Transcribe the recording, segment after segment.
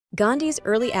Gandhi's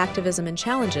early activism and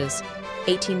challenges,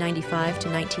 1895 to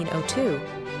 1902.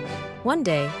 One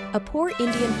day, a poor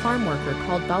Indian farm worker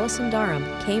called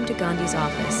Balasundaram came to Gandhi's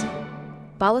office.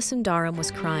 Balasundaram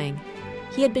was crying.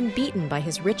 He had been beaten by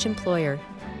his rich employer.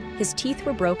 His teeth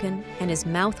were broken and his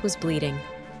mouth was bleeding.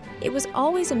 It was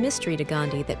always a mystery to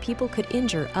Gandhi that people could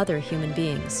injure other human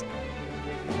beings.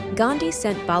 Gandhi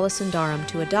sent Balasundaram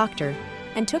to a doctor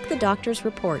and took the doctor's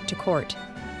report to court.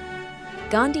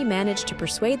 Gandhi managed to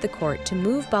persuade the court to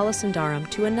move Balasundaram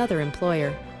to another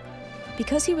employer.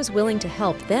 Because he was willing to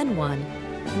help then one,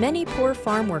 many poor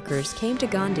farm workers came to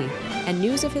Gandhi, and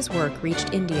news of his work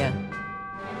reached India.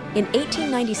 In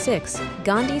 1896,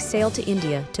 Gandhi sailed to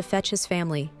India to fetch his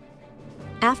family.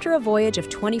 After a voyage of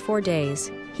 24 days,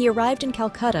 he arrived in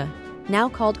Calcutta, now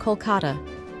called Kolkata,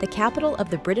 the capital of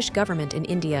the British government in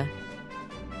India.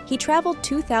 He traveled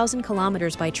 2,000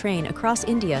 kilometers by train across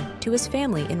India to his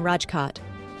family in Rajkot.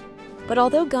 But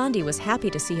although Gandhi was happy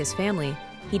to see his family,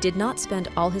 he did not spend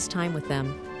all his time with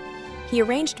them. He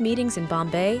arranged meetings in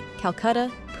Bombay, Calcutta,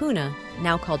 Pune,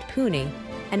 now called Pune,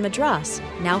 and Madras,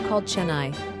 now called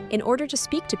Chennai, in order to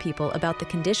speak to people about the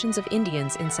conditions of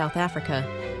Indians in South Africa.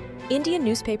 Indian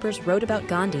newspapers wrote about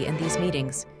Gandhi and these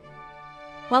meetings.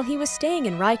 While he was staying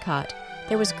in Rajkot,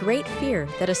 there was great fear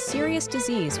that a serious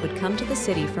disease would come to the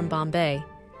city from Bombay.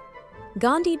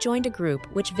 Gandhi joined a group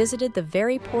which visited the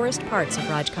very poorest parts of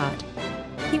Rajkot.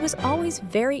 He was always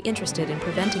very interested in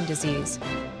preventing disease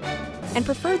and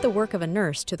preferred the work of a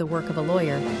nurse to the work of a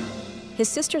lawyer. His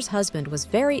sister's husband was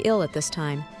very ill at this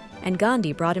time, and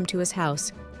Gandhi brought him to his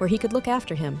house where he could look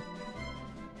after him.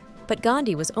 But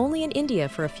Gandhi was only in India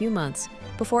for a few months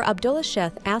before Abdullah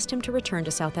Sheth asked him to return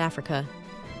to South Africa.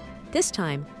 This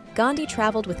time, Gandhi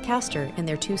traveled with Castor and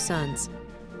their 2 sons.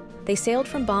 They sailed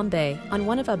from Bombay on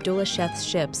one of Abdullah Sheth's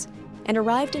ships and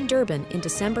arrived in Durban in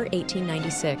December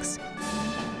 1896.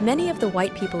 Many of the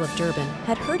white people of Durban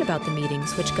had heard about the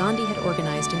meetings which Gandhi had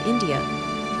organized in India.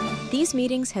 These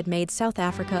meetings had made South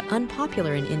Africa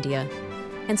unpopular in India,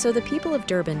 and so the people of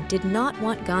Durban did not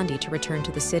want Gandhi to return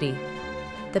to the city.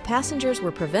 The passengers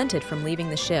were prevented from leaving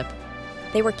the ship.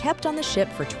 They were kept on the ship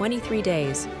for 23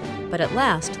 days, but at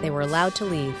last they were allowed to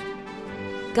leave.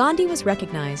 Gandhi was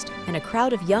recognized, and a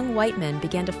crowd of young white men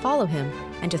began to follow him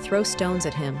and to throw stones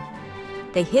at him.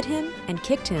 They hit him and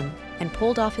kicked him and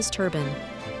pulled off his turban.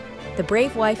 The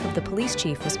brave wife of the police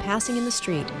chief was passing in the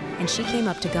street, and she came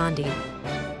up to Gandhi.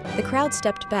 The crowd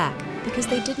stepped back because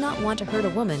they did not want to hurt a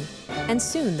woman, and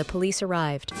soon the police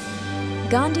arrived.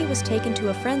 Gandhi was taken to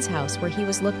a friend's house where he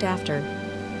was looked after.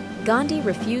 Gandhi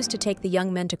refused to take the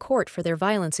young men to court for their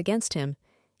violence against him,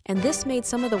 and this made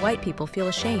some of the white people feel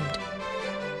ashamed.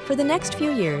 For the next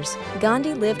few years,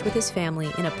 Gandhi lived with his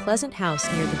family in a pleasant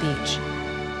house near the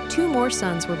beach. 2 more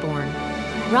sons were born,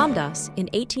 Ramdas in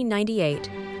 1898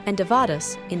 and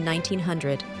Devadas in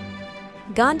 1900.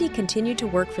 Gandhi continued to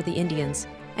work for the Indians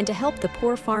and to help the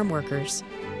poor farm workers.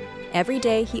 Every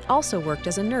day he also worked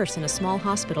as a nurse in a small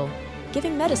hospital,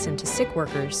 giving medicine to sick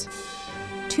workers.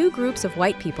 2 groups of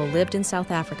white people lived in South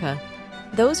Africa,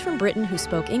 those from Britain who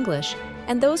spoke English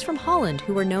and those from Holland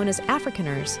who were known as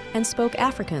Afrikaners and spoke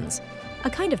Afrikaans, a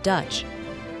kind of Dutch.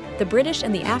 The British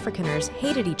and the Afrikaners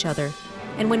hated each other,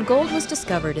 and when gold was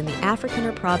discovered in the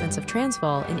Afrikaner province of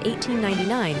Transvaal in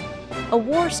 1899, a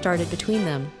war started between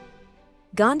them.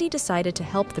 Gandhi decided to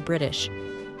help the British.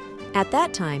 At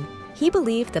that time, he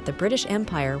believed that the British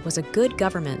Empire was a good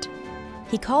government.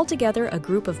 He called together a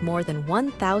group of more than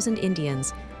 1,000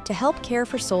 Indians to help care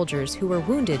for soldiers who were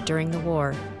wounded during the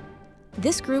war.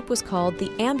 This group was called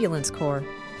the Ambulance Corps,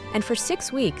 and for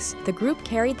 6 weeks, the group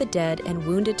carried the dead and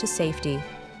wounded to safety,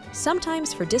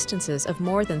 sometimes for distances of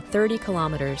more than 30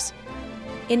 kilometers.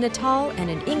 In Natal and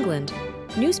in England,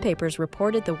 newspapers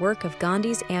reported the work of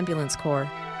Gandhi's Ambulance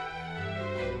Corps.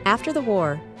 After the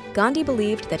war, Gandhi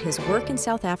believed that his work in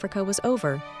South Africa was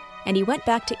over, and he went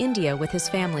back to India with his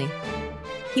family.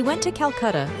 He went to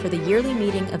Calcutta for the yearly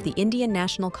meeting of the Indian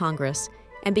National Congress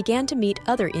and began to meet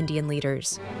other Indian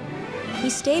leaders. He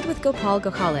stayed with Gopal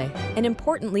Gokhale, an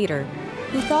important leader,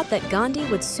 who thought that Gandhi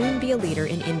would soon be a leader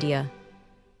in India.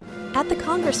 At the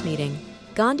Congress meeting,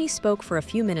 Gandhi spoke for a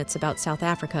few minutes about South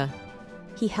Africa.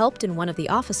 He helped in one of the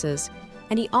offices,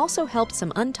 and he also helped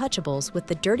some untouchables with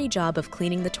the dirty job of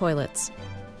cleaning the toilets.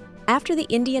 After the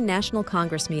Indian National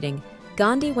Congress meeting,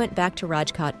 Gandhi went back to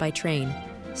Rajkot by train,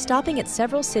 stopping at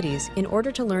several cities in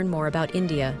order to learn more about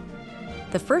India.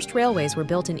 The first railways were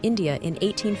built in India in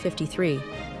 1853,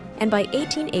 and by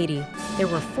 1880, there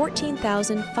were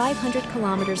 14,500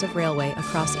 kilometers of railway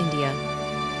across India.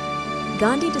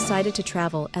 Gandhi decided to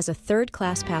travel as a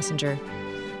third-class passenger.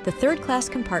 The third-class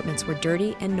compartments were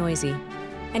dirty and noisy.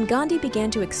 and Gandhi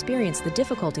began to experience the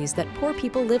difficulties that poor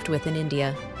people lived with in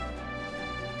India.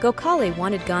 Gokhale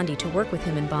wanted Gandhi to work with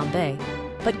him in Bombay,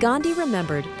 but Gandhi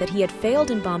remembered that he had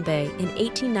failed in Bombay in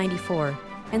 1894,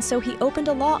 and so he opened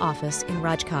a law office in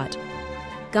Rajkot.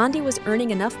 Gandhi was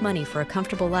earning enough money for a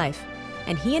comfortable life,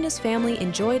 and he and his family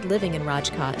enjoyed living in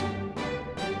Rajkot.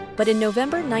 But in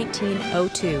November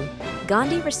 1902,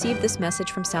 Gandhi received this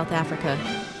message from South Africa.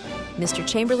 "Mr.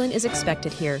 Chamberlain is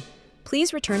expected here.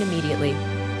 Please return immediately."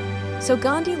 So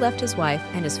Gandhi left his wife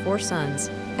and his 4 sons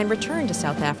and returned to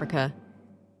South Africa.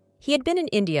 He had been in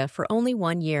India for only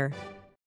 1 year.